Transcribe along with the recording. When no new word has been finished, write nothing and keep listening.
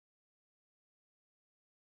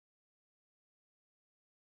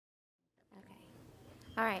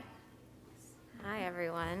All right. Hi,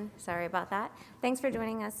 everyone. Sorry about that. Thanks for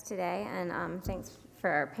joining us today, and thanks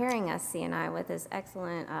for pairing us, C and I, with this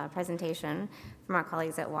excellent presentation from our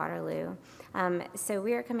colleagues at Waterloo. So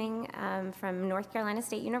we are coming from North Carolina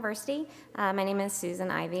State University. My name is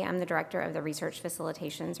Susan Ivey. I'm the director of the Research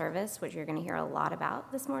Facilitation Service, which you're going to hear a lot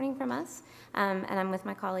about this morning from us. And I'm with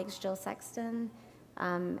my colleagues Jill Sexton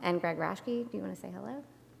and Greg Raschke. Do you want to say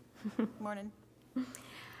hello? Morning.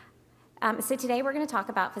 So today we're going to talk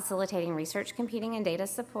about facilitating research, computing, and data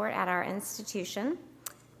support at our institution.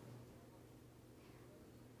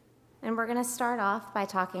 And we're going to start off by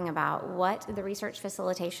talking about what the Research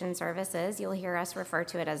Facilitation Service is. You'll hear us refer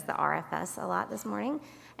to it as the RFS a lot this morning,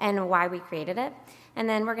 and why we created it. And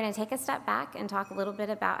then we're going to take a step back and talk a little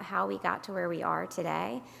bit about how we got to where we are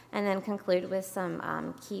today, and then conclude with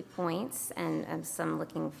some key points and some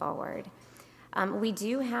looking forward. We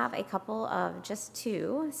do have a couple of just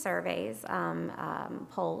two surveys,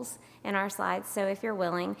 polls in our slides, so if you're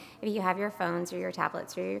willing, if you have your phones or your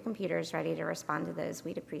tablets or your computers ready to respond to those,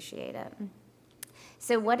 we'd appreciate it.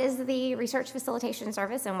 So what is the Research Facilitation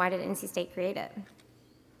Service, and why did NC State create it?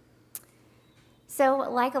 So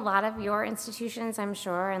like a lot of your institutions, I'm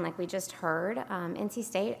sure, and like we just heard, NC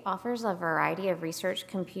State offers a variety of research,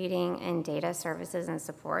 computing, and data services and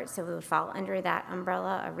support. So we would fall under that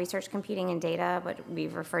umbrella of research, computing, and data, what we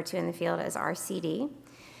refer to in the field as RCD.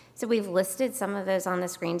 So we've listed some of those on the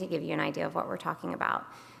screen to give you an idea of what we're talking about.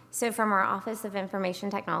 So from our Office of Information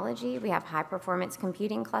Technology, we have high-performance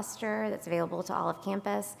computing cluster that's available to all of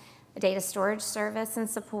campus, a data storage service and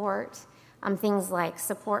support, things like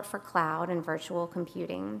support for cloud and virtual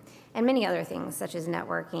computing, and many other things such as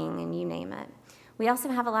networking and you name it. We also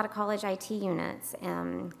have a lot of college IT units,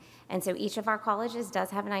 and so each of our colleges does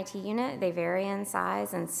have an IT unit. They vary in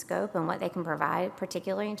size and scope and what they can provide,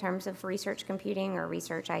 particularly in terms of research computing or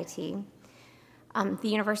research IT. The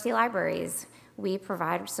university libraries, we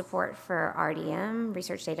provide support for RDM,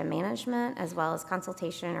 research data management, as well as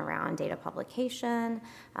consultation around data publication.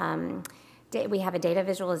 We have a data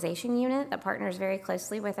visualization unit that partners very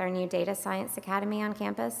closely with our new Data Science Academy on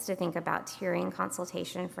campus to think about tiering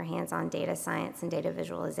consultation for hands-on data science and data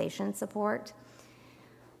visualization support.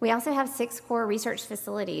 We also have 6 core research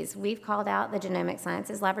facilities. We've called out the Genomic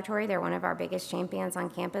Sciences Laboratory. They're one of our biggest champions on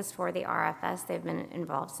campus for the RFS. They've been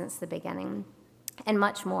involved since the beginning, and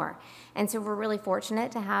much more. And so we're really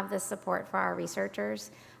fortunate to have this support for our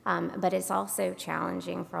researchers, but it's also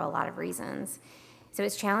challenging for a lot of reasons. So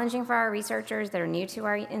it's challenging for our researchers that are new to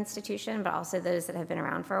our institution, but also those that have been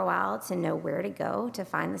around for a while, to know where to go to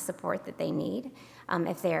find the support that they need.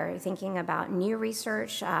 If they're thinking about new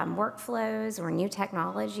research workflows or new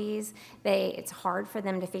technologies, it's hard for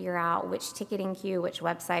them to figure out which ticketing queue, which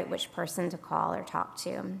website, which person to call or talk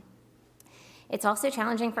to. It's also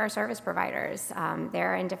challenging for our service providers.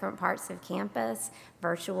 They're in different parts of campus,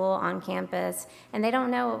 virtual, on campus, and they don't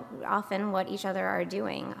know often what each other are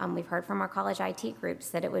doing. We've heard from our college IT groups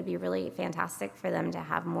that it would be really fantastic for them to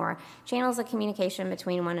have more channels of communication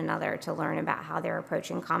between one another to learn about how they're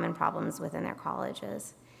approaching common problems within their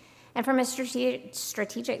colleges. And from a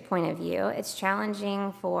strategic point of view, it's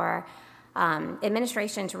challenging for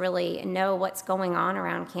administration to really know what's going on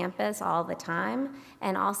around campus all the time,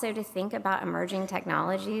 and also to think about emerging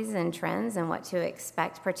technologies and trends and what to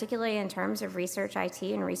expect, particularly in terms of research IT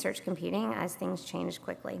and research computing as things change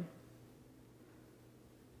quickly.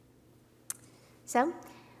 So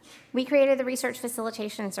we created the Research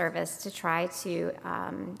Facilitation Service to try to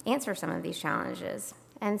answer some of these challenges.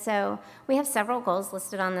 And so we have several goals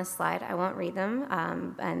listed on this slide. I won't read them,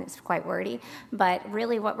 and it's quite wordy, but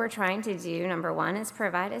really what we're trying to do, number one, is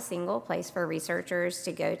provide a single place for researchers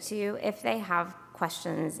to go to if they have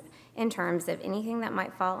questions in terms of anything that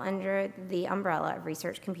might fall under the umbrella of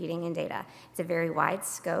research, computing, and data. It's a very wide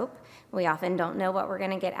scope. We often don't know what we're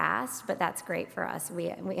going to get asked, but that's great for us.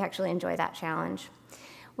 We actually enjoy that challenge.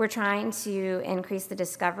 We're trying to increase the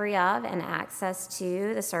discovery of and access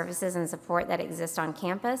to the services and support that exist on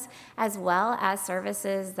campus, as well as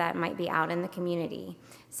services that might be out in the community.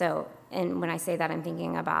 So, and when I say that, I'm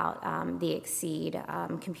thinking about the Exceed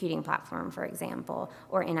computing platform, for example,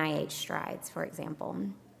 or NIH Strides, for example.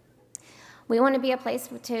 We want to be a place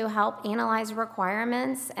to help analyze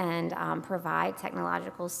requirements and provide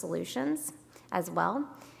technological solutions as well.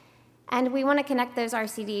 And we want to connect those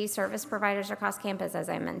RCD service providers across campus, as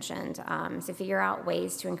I mentioned, to figure out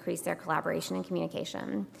ways to increase their collaboration and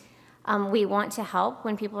communication. We want to help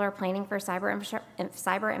when people are planning for cyber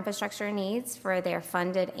infrastructure needs for their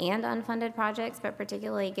funded and unfunded projects, but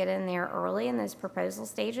particularly get in there early in those proposal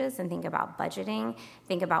stages and think about budgeting,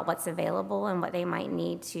 think about what's available and what they might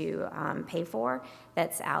need to pay for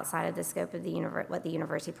that's outside of the scope of what the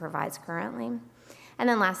university provides currently. And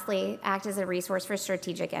then lastly, act as a resource for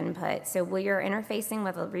strategic input. So we are interfacing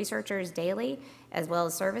with researchers daily, as well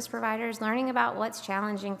as service providers, learning about what's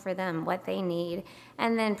challenging for them, what they need,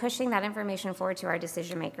 and then pushing that information forward to our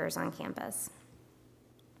decision makers on campus.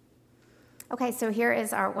 Okay, so here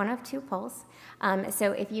is our one of two polls.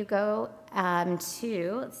 So if you go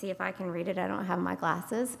to, let's see if I can read it, I don't have my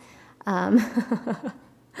glasses.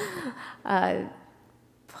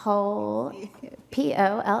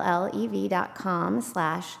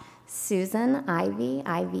 POLLEV.com/Susan Ivey,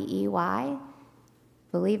 Ivey.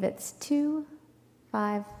 Believe it's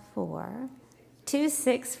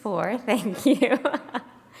 264, thank you.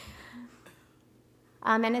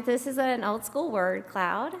 And this is an old school word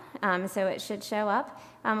cloud, so it should show up.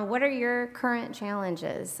 What are your current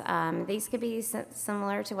challenges? These could be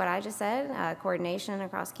similar to what I just said, coordination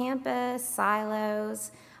across campus,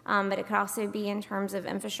 silos, but it could also be in terms of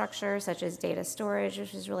infrastructure such as data storage,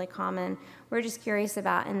 which is really common. We're just curious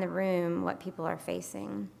about in the room what people are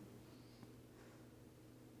facing.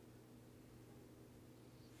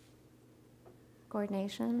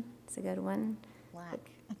 Coordination, it's a good one. Lack.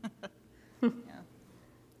 Yeah.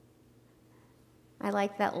 I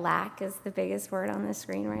like that lack is the biggest word on the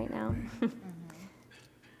screen right now.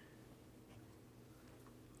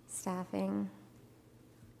 Staffing,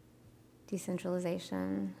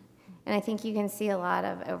 decentralization. And I think you can see a lot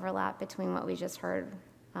of overlap between what we just heard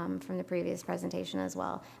from the previous presentation as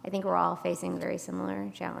well. I think we're all facing very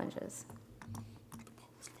similar challenges.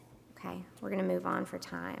 Okay, we're going to move on for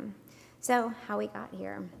time. So how we got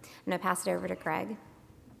here. I'm going to pass it over to Craig.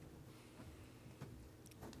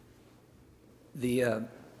 The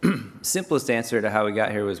simplest answer to how we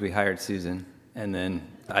got here was we hired Susan, and then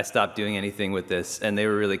I stopped doing anything with this, and they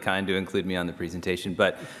were really kind to include me on the presentation,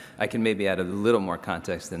 but I can maybe add a little more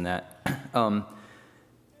context than that.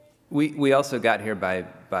 We also got here by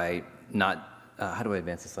not, how do I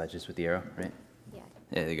advance the slide, just with the arrow, right? Yeah.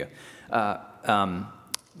 Yeah, there you go.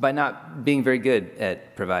 By not being very good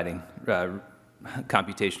at providing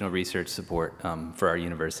computational research support for our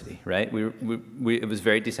university, right? It was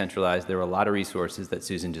very decentralized. There were a lot of resources that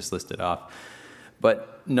Susan just listed off,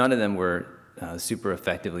 but none of them were super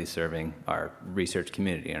effectively serving our research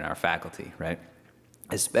community and our faculty, right?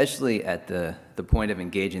 Especially at the point of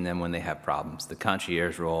engaging them when they have problems. The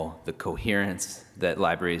concierge role, the coherence that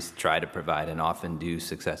libraries try to provide and often do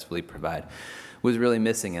successfully provide was really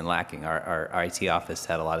missing and lacking. Our IT office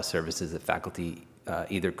had a lot of services that faculty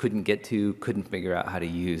either couldn't get to, couldn't figure out how to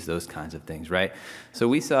use, those kinds of things, right? So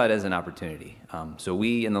we saw it as an opportunity. So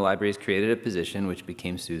we in the libraries created a position, which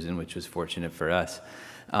became Susan, which was fortunate for us.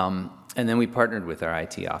 And then we partnered with our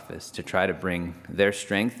IT office to try to bring their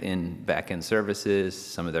strength in back-end services,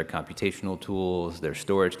 some of their computational tools, their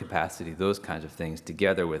storage capacity, those kinds of things,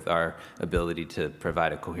 together with our ability to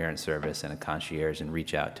provide a coherent service and a concierge and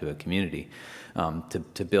reach out to a community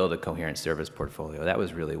to build a coherent service portfolio. That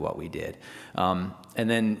was really what we did. And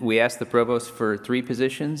then we asked the provost for 3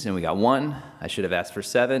 positions, and we got 1. I should have asked for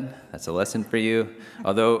 7. That's a lesson for you.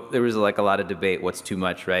 Although there was like a lot of debate, what's too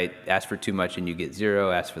much, right? Ask for too much and you get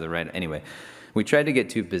 0, ask for the right. Anyway, we tried to get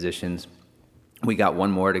 2 positions. We got 1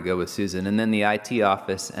 more to go with Susan, and then the IT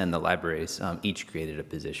office and the libraries each created a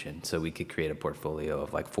position, so we could create a portfolio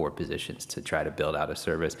of like 4 positions to try to build out a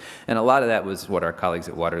service. And a lot of that was what our colleagues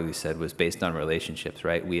at Waterloo said was based on relationships,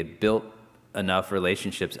 right? We had built enough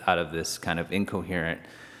relationships out of this kind of incoherent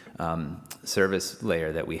service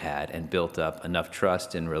layer that we had and built up enough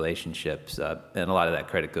trust in relationships, and a lot of that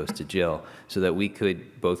credit goes to Jill, so that we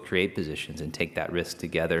could both create positions and take that risk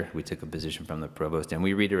together. We took a position from the provost and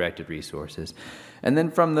we redirected resources. And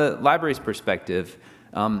then from the library's perspective,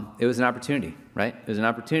 it was an opportunity, right? It was an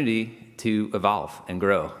opportunity to evolve and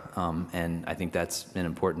grow. And I think that's an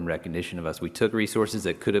important recognition of us. We took resources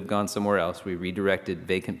that could have gone somewhere else. We redirected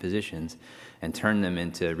vacant positions and turned them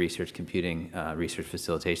into research computing, research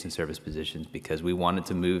facilitation service positions because we wanted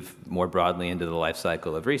to move more broadly into the life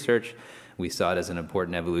cycle of research. We saw it as an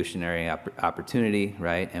important evolutionary opportunity,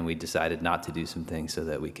 right? And we decided not to do some things so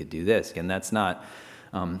that we could do this. And that's not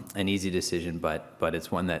an easy decision, but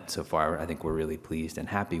it's one that so far I think we're really pleased and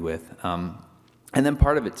happy with. And then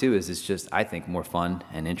part of it too is it's just, I think, more fun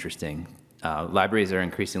and interesting. Libraries are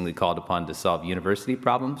increasingly called upon to solve university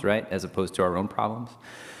problems, right, as opposed to our own problems.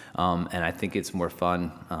 And I think it's more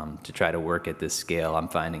fun to try to work at this scale. I'm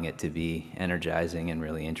finding it to be energizing and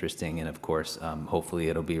really interesting. And of course, hopefully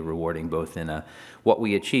it'll be rewarding both in what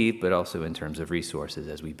we achieve, but also in terms of resources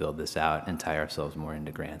as we build this out and tie ourselves more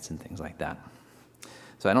into grants and things like that.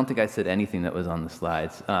 So I don't think I said anything that was on the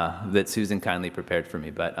slides that Susan kindly prepared for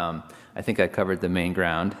me, but I think I covered the main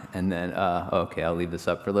ground. And then, okay, I'll leave this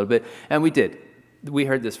up for a little bit. And we did. We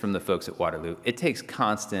heard this from the folks at Waterloo. It takes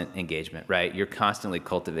constant engagement, right? You're constantly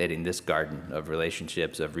cultivating this garden of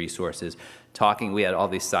relationships, of resources, talking. We had all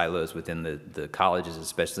these silos within the colleges,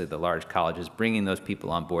 especially the large colleges, bringing those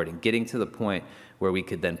people on board and getting to the point where we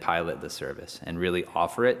could then pilot the service and really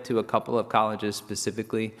offer it to a couple of colleges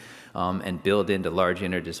specifically and build into large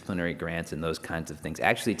interdisciplinary grants and those kinds of things.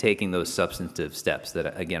 Actually taking those substantive steps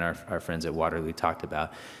that, again, our friends at Waterloo talked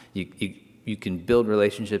about. You can build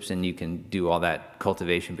relationships and you can do all that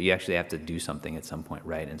cultivation, but you actually have to do something at some point,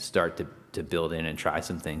 right? And start to build in and try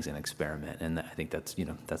some things and experiment. And I think that's,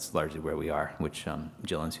 that's largely where we are, which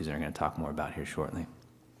Jill and Susan are going to talk more about here shortly.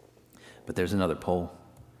 But there's another poll.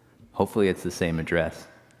 Hopefully it's the same address,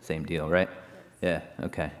 same deal, right? Yeah,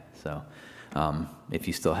 okay. So if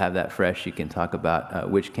you still have that fresh, you can talk about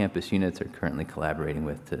which campus units are currently collaborating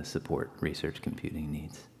with to support research computing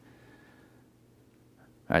needs.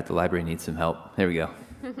 All right, the library needs some help. There we go.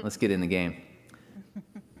 Let's get in the game.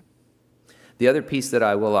 The other piece that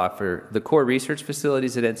I will offer, the core research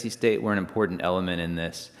facilities at NC State were an important element in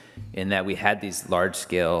this, in that we had these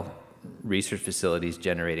large-scale research facilities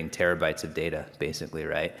generating terabytes of data, basically,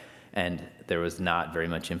 right? And there was not very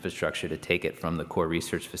much infrastructure to take it from the core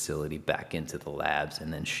research facility back into the labs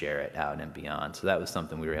and then share it out and beyond. So that was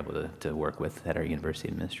something we were able to work with at our university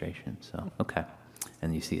administration. So, okay.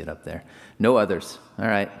 And you see it up there. No others. All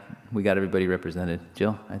right. We got everybody represented.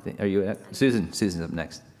 Jill, I think, are you at? Susan? Susan's up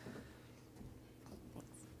next.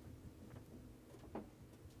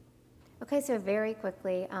 Okay, so very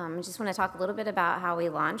quickly, I just want to talk a little bit about how we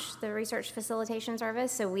launched the research facilitation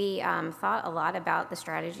service. So we thought a lot about the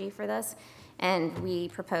strategy for this, and we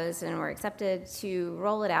proposed and were accepted to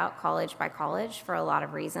roll it out college by college for a lot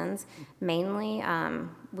of reasons. Mainly,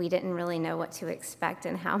 we didn't really know what to expect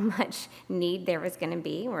and how much need there was going to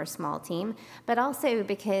be. We're a small team, but also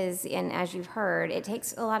because, and as you've heard, it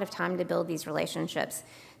takes a lot of time to build these relationships.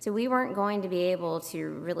 So we weren't going to be able to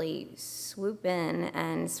really swoop in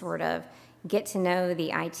and sort of get to know the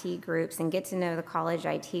IT groups and get to know the college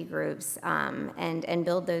IT groups and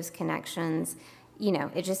build those connections.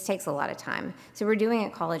 It just takes a lot of time. So we're doing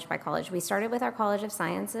it college by college. We started with our College of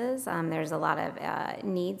Sciences. There's a lot of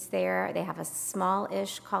needs there. They have a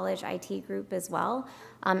small-ish college IT group as well.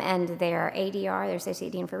 And their ADR, their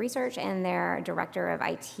Associate Dean for Research, and their Director of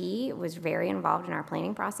IT was very involved in our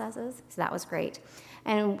planning processes. So that was great.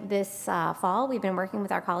 And this fall, we've been working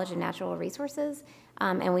with our College of Natural Resources,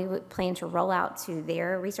 and we plan to roll out to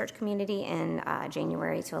their research community in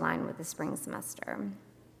January to align with the spring semester.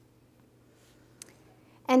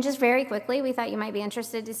 And just very quickly, we thought you might be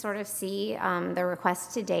interested to sort of see the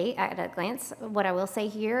request to date at a glance. What I will say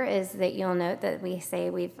here is that you'll note that we say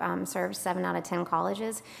we've served 7 out of 10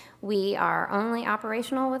 colleges. We are only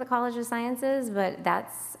operational with the College of Sciences, but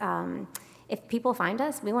that's, if people find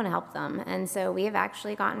us, we want to help them. And so we have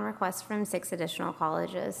actually gotten requests from 6 additional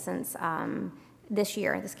colleges since this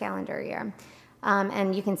year, this calendar year.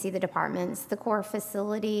 And you can see the departments, the core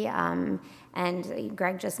facility, and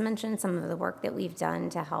Greg just mentioned some of the work that we've done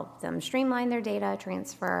to help them streamline their data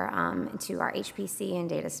transfer to our HPC and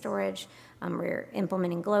data storage. We're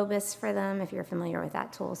implementing Globus for them, if you're familiar with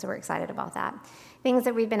that tool, so we're excited about that. Things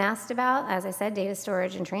that we've been asked about, as I said, data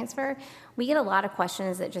storage and transfer. We get a lot of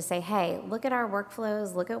questions that just say, hey, look at our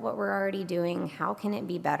workflows, look at what we're already doing, how can it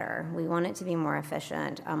be better? We want it to be more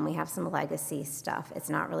efficient. We have some legacy stuff. It's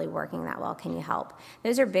not really working that well. Can you help?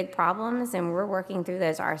 Those are big problems, and we're working through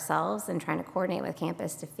those ourselves and trying to coordinate with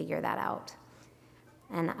campus to figure that out.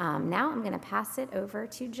 And now I'm going to pass it over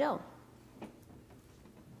to Jill.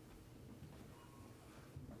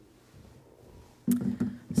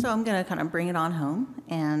 So I'm going to kind of bring it on home,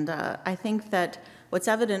 and I think that what's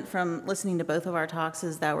evident from listening to both of our talks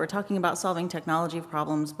is that we're talking about solving technology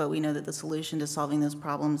problems, but we know that the solution to solving those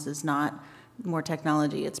problems is not more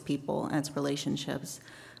technology, it's people and it's relationships.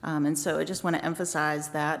 And so I just want to emphasize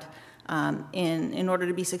that in order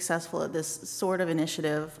to be successful at this sort of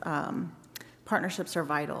initiative, partnerships are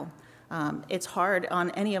vital. It's hard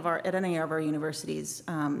at any of our universities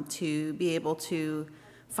to be able to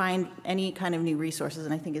find any kind of new resources,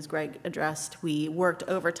 and I think as Greg addressed, we worked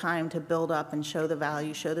overtime to build up and show the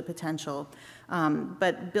value, show the potential,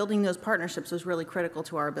 but building those partnerships was really critical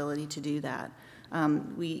to our ability to do that.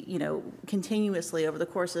 We, continuously over the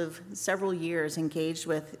course of several years engaged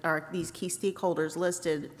with these key stakeholders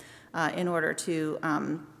listed in order to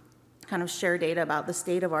kind of share data about the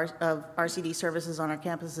state of RCD services on our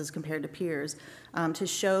campuses compared to peers, to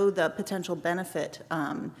show the potential benefit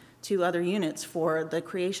to other units for the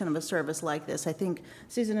creation of a service like this. I think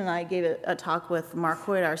Susan and I gave a talk with Mark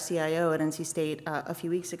Hoyt, our CIO at NC State, a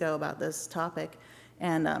few weeks ago about this topic,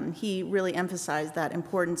 and he really emphasized that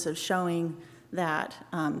importance of showing that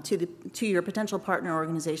to your potential partner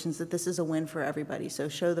organizations that this is a win for everybody. So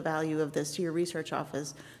show the value of this to your research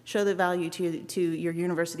office, show the value to your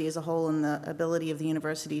university as a whole and the ability of the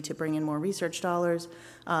university to bring in more research dollars,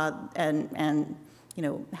 and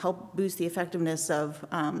help boost the effectiveness of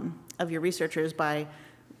your researchers by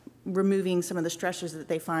removing some of the stressors that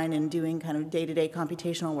they find in doing kind of day-to-day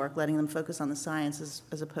computational work, letting them focus on the science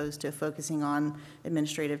as opposed to focusing on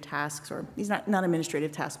administrative tasks, or these not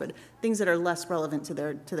administrative tasks, but things that are less relevant to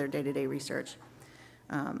their day-to-day research.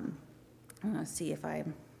 I'm gonna see if I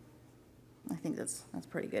think that's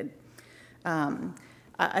pretty good.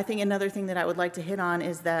 I think another thing that I would like to hit on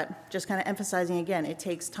is that, just kind of emphasizing again, it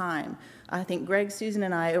takes time. I think Greg, Susan,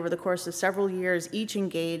 and I, over the course of several years, each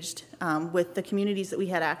engaged with the communities that we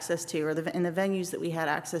had access to, or in the venues that we had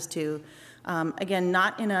access to. Again,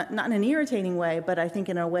 not in an irritating way, but I think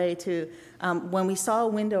in a way to, when we saw a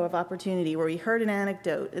window of opportunity, where we heard an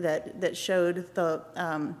anecdote that showed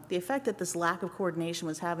the effect that this lack of coordination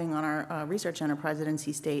was having on our research enterprise at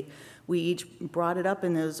NC State, we each brought it up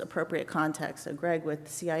in those appropriate contexts. So Greg with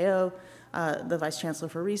the CIO, the Vice Chancellor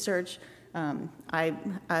for Research. I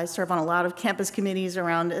serve on a lot of campus committees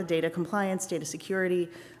around data compliance, data security,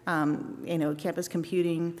 campus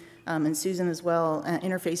computing, and Susan as well,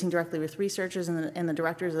 interfacing directly with researchers and the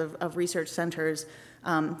directors of research centers,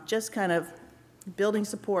 just kind of building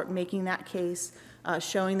support, making that case,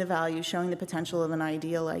 showing the value, showing the potential of an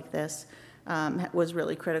idea like this, was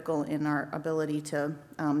really critical in our ability to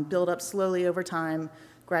build up slowly over time,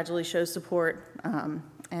 gradually show support,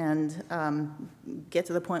 and get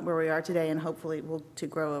to the point where we are today, and hopefully to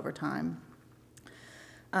grow over time.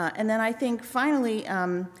 And then I think finally,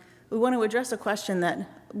 we want to address a question that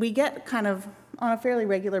we get kind of on a fairly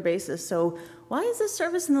regular basis. So why is this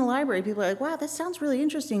service in the library? People are like, wow, that sounds really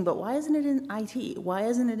interesting, but why isn't it in IT? Why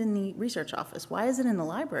isn't it in the research office? Why is it in the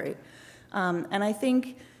library? And I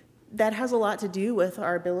think that has a lot to do with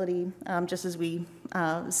our ability, just as we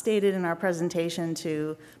stated in our presentation,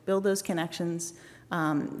 to build those connections,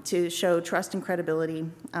 to show trust and credibility.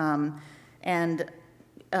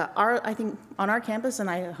 I think on our campus, and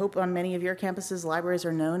I hope on many of your campuses, libraries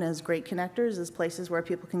are known as great connectors, as places where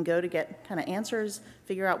people can go to get kind of answers,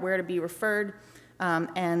 figure out where to be referred,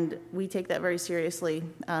 and we take that very seriously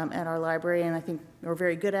at our library, and I think we're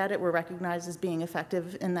very good at it. We're recognized as being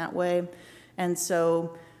effective in that way. And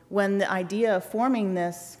so when the idea of forming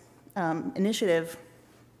this initiative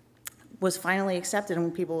was finally accepted and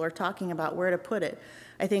when people were talking about where to put it,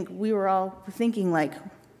 I think we were all thinking, like,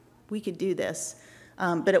 we could do this.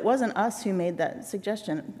 But it wasn't us who made that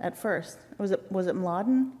suggestion at first. Was it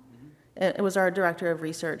Mladen? It was our director of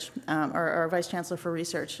research, or our vice chancellor for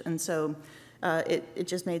research. And so it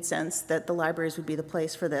just made sense that the libraries would be the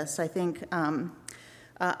place for this. I think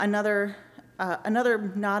another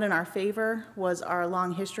nod in our favor was our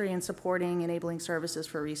long history in supporting enabling services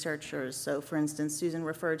for researchers. So for instance, Susan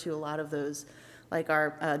referred to a lot of those, like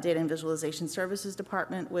our Data and Visualization Services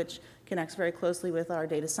Department, which connects very closely with our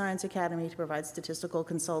Data Science Academy to provide statistical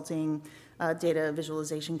consulting, data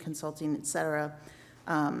visualization consulting, et cetera.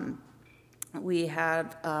 We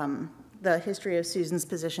had the history of Susan's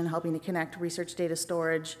position helping to connect research data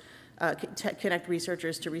storage, connect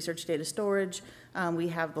researchers to research data storage. We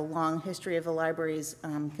have the long history of the libraries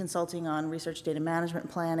consulting on research data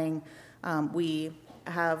management planning. We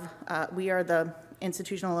are the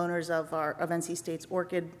institutional owners of NC State's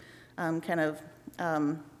ORCID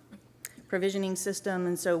provisioning system,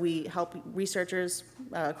 and so we help researchers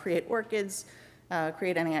create ORCIDs,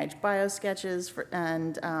 create NIH biosketches,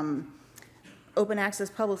 and open access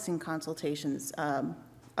publishing consultations,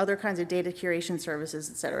 other kinds of data curation services,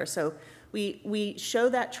 et cetera. So we show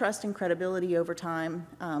that trust and credibility over time.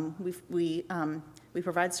 We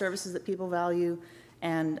provide services that people value,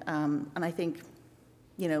 and I think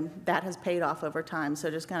that has paid off over time. So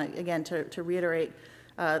just kind of, again, to reiterate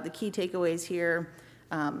the key takeaways here,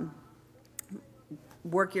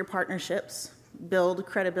 work your partnerships, build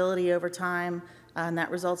credibility over time, and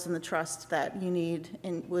that results in the trust that you need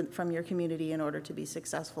from your community in order to be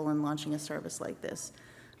successful in launching a service like this.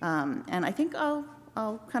 And I think I'll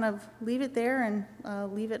kind of leave it there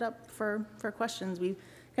and leave it up for questions. We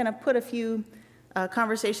kind of put a few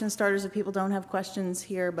conversation starters if people don't have questions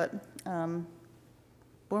here, but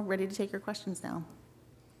we're ready to take your questions now.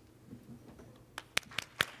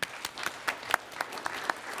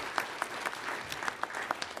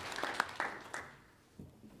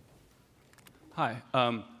 Hi.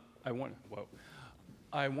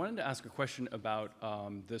 I wanted to ask a question about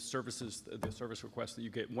the service requests that you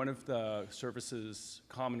get. One of the services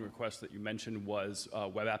common requests that you mentioned was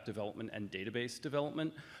web app development and database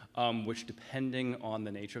development, which depending on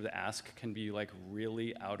the nature of the ask can be like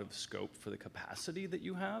really out of scope for the capacity that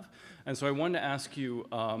you have. And so I wanted to ask you,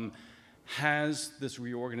 has this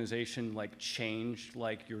reorganization like changed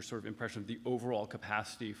like your sort of impression of the overall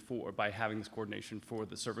capacity by having this coordination for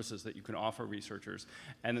the services that you can offer researchers?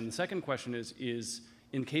 And then the second question is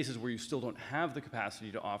in cases where you still don't have the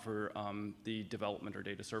capacity to offer the development or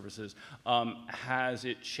data services, has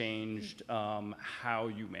it changed how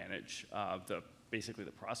you manage basically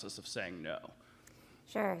the process of saying no?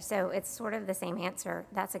 Sure. So it's sort of the same answer.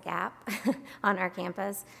 That's a gap on our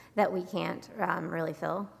campus that we can't really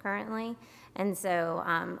fill currently. And so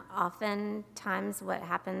oftentimes what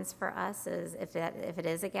happens for us is if it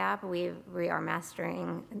is a gap, we are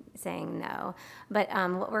mastering saying no. But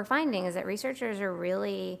what we're finding is that researchers are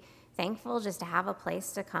really thankful just to have a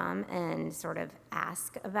place to come and sort of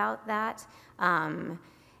ask about that.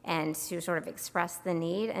 And to sort of express the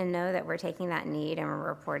need and know that we're taking that need and we're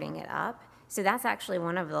reporting it up. So that's actually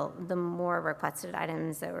one of the more requested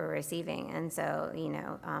items that we're receiving. And so,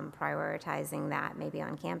 prioritizing that maybe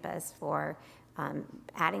on campus for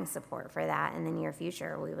adding support for that in the near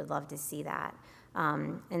future, we would love to see that.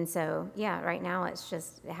 And so, yeah, right now it's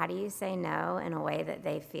just how do you say no in a way that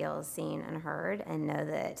they feel seen and heard and know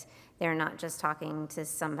that they're not just talking to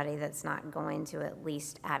somebody that's not going to at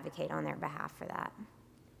least advocate on their behalf for that.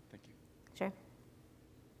 Thank you. Sure.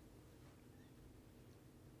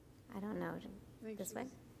 I don't know. This way?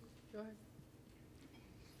 Go ahead.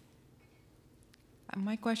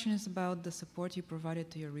 My question is about the support you provided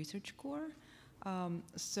to your research core.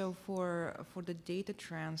 So for the data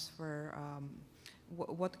transfer,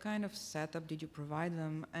 what kind of setup did you provide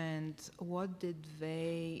them, and what did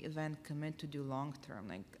they then commit to do long term?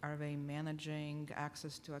 Like, are they managing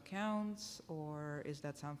access to accounts, or is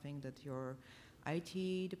that something that your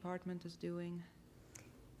IT department is doing?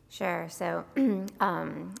 Sure. So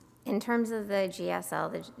in terms of the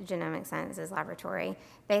GSL, the Genomic Sciences Laboratory,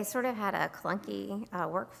 they sort of had a clunky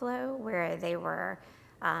workflow where they were,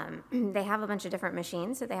 they have a bunch of different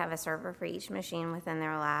machines, so they have a server for each machine within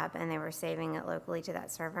their lab, and they were saving it locally to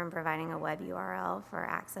that server and providing a web URL for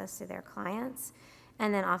access to their clients.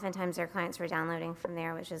 And then oftentimes their clients were downloading from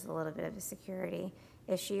there, which is a little bit of a security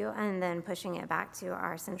issue, and then pushing it back to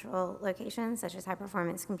our central locations, such as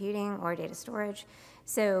high-performance computing or data storage.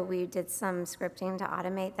 So we did some scripting to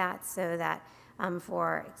automate that so that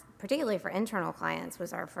particularly for internal clients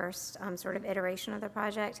was our first sort of iteration of the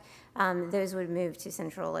project. Those would move to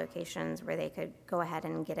central locations where they could go ahead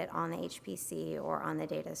and get it on the HPC or on the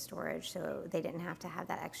data storage, so they didn't have to have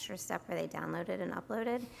that extra step where they downloaded and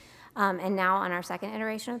uploaded. And now on our second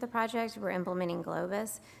iteration of the project, we're implementing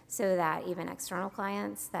Globus so that even external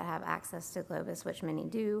clients that have access to Globus, which many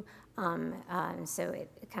do, so it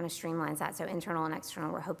kind of streamlines that. So internal and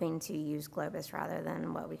external, we're hoping to use Globus rather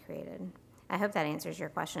than what we created. I hope that answers your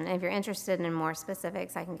question. And if you're interested in more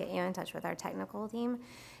specifics, I can get you in touch with our technical team.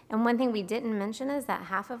 And one thing we didn't mention is that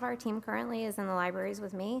half of our team currently is in the libraries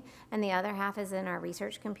with me, and the other half is in our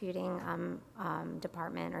research computing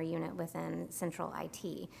department or unit within central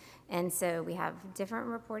IT. And so we have different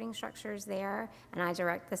reporting structures there, and I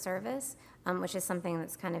direct the service, which is something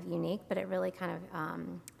that's kind of unique, but it really kind of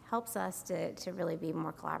helps us to really be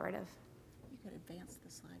more collaborative. You could advance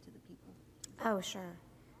the slide to the people. Oh, sure.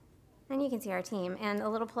 And you can see our team. And a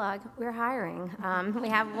little plug, we're hiring. We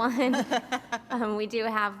have one, we do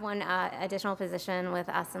have one additional position with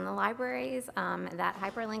us in the libraries. That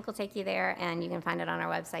hyperlink will take you there, and you can find it on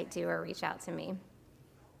our website too, or reach out to me.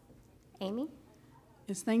 Amy?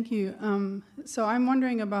 Yes, thank you. So I'm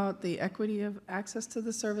wondering about the equity of access to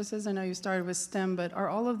the services. I know you started with STEM, but are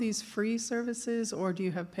all of these free services, or do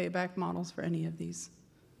you have payback models for any of these?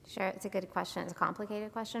 Sure, it's a good question. It's a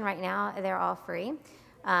complicated question. Right now, they're all free.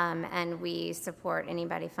 And we support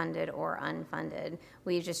anybody funded or unfunded.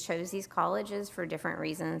 We just chose these colleges for different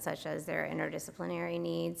reasons, such as their interdisciplinary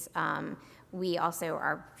needs. We also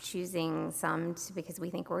are choosing some because we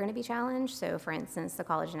think we're going to be challenged. So, for instance, the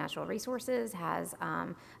College of Natural Resources has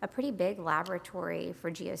a pretty big laboratory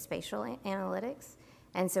for geospatial analytics.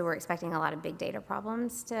 And so we're expecting a lot of big data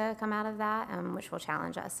problems to come out of that, which will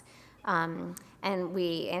challenge us. And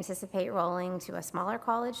we anticipate rolling to a smaller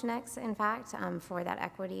college next, in fact, for that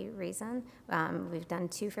equity reason. We've done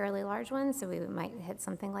 2 fairly large ones, so we might hit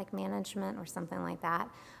something like management or something like that.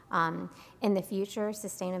 In the future,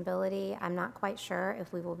 sustainability, I'm not quite sure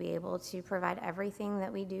if we will be able to provide everything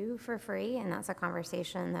that we do for free, and that's a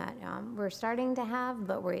conversation that we're starting to have,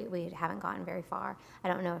 but we haven't gotten very far. I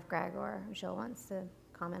don't know if Greg or Jill wants to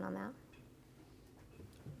comment on that.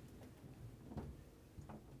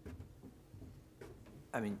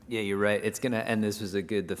 I mean, yeah, you're right. It's going to, and this was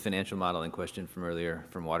the financial modeling question from earlier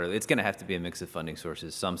from Waterloo. It's going to have to be a mix of funding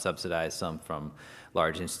sources, some subsidized, some from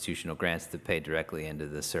large institutional grants that pay directly into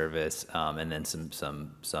the service, and then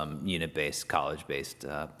some unit-based, college-based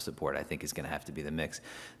support, I think is going to have to be the mix.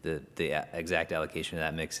 The exact allocation of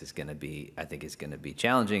that mix is going to be, I think is going to be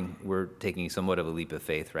challenging. We're taking somewhat of a leap of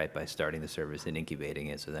faith, right, by starting the service and incubating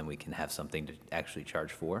it so then we can have something to actually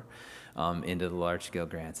charge for into the large-scale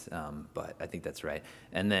grants, but I think that's right.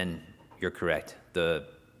 And then you're correct.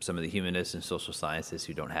 Some of the humanists and social sciences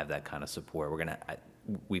who don't have that kind of support,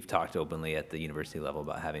 we've talked openly at the university level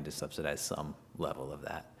about having to subsidize some level of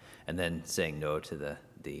that, and then saying no to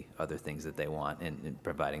the other things that they want and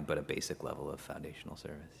providing but a basic level of foundational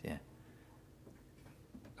service. Yeah.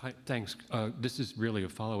 Hi, thanks. This is really a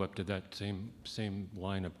follow-up to that same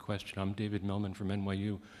line of question. I'm David Millman from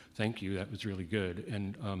NYU. Thank you. That was really good.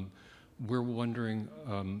 And we're wondering,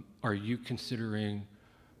 are you considering,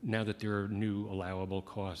 now that there are new allowable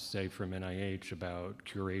costs, say from NIH, about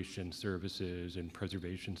curation services and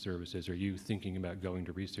preservation services, are you thinking about going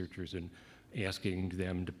to researchers and asking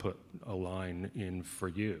them to put a line in for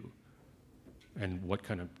you? And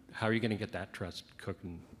how are you going to get that trust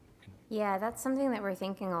cooking? Yeah, that's something that we're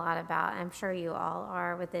thinking a lot about. I'm sure you all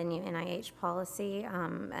are with the new NIH policy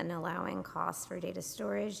and allowing costs for data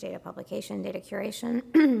storage, data publication, data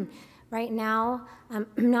curation. Right now, I'm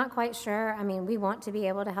not quite sure. I mean, we want to be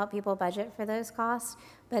able to help people budget for those costs,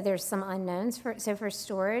 but there's some unknowns. So for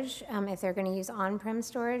storage, if they're going to use on-prem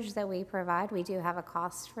storage that we provide, we do have a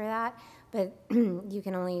cost for that, but you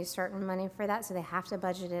can only use certain money for that, so they have to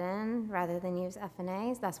budget it in rather than use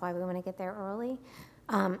FNAs. That's why we want to get there early.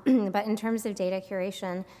 But in terms of data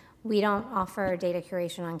curation, we don't offer data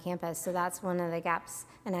curation on campus, so that's one of the gaps,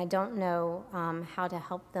 and I don't know how to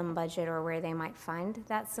help them budget or where they might find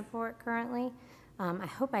that support currently. I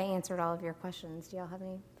hope I answered all of your questions. Do y'all have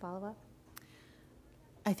any follow-up?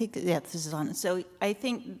 I think that, yeah, this is on. So I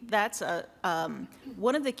think that's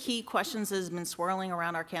one of the key questions that has been swirling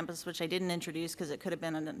around our campus, which I didn't introduce because it could have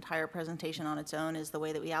been an entire presentation on its own, is the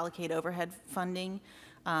way that we allocate overhead funding.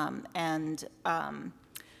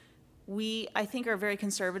 We, I think, are very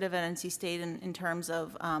conservative at NC State in terms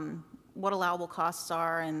of what allowable costs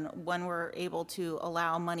are and when we're able to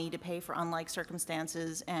allow money to pay for unlike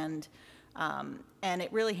circumstances, and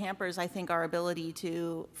it really hampers, I think, our ability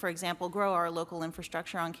to, for example, grow our local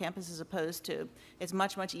infrastructure on campus, as opposed to, it's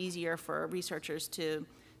much easier for researchers to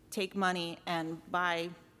take money and buy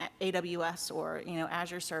AWS or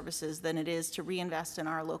Azure services than it is to reinvest in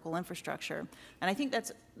our local infrastructure. And I think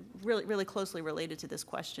that's really closely related to this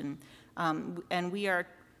question. And we are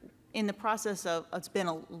in the process of, it's been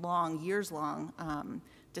a years-long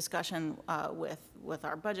discussion with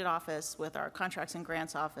our budget office, with our contracts and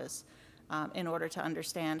grants office, in order to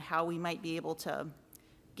understand how we might be able to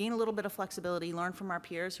gain a little bit of flexibility, learn from our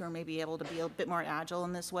peers who are maybe able to be a bit more agile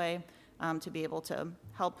in this way, to be able to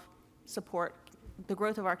help support the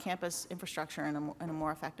growth of our campus infrastructure in a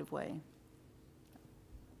more effective way. I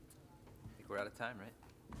think we're out of time, right?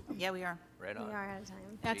 Yeah, we are. Right on. We are out of time.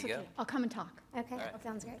 That's There you okay. go. I'll come and talk. Okay, All right.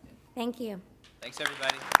 sounds great. Thank you. Thanks,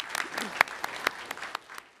 everybody.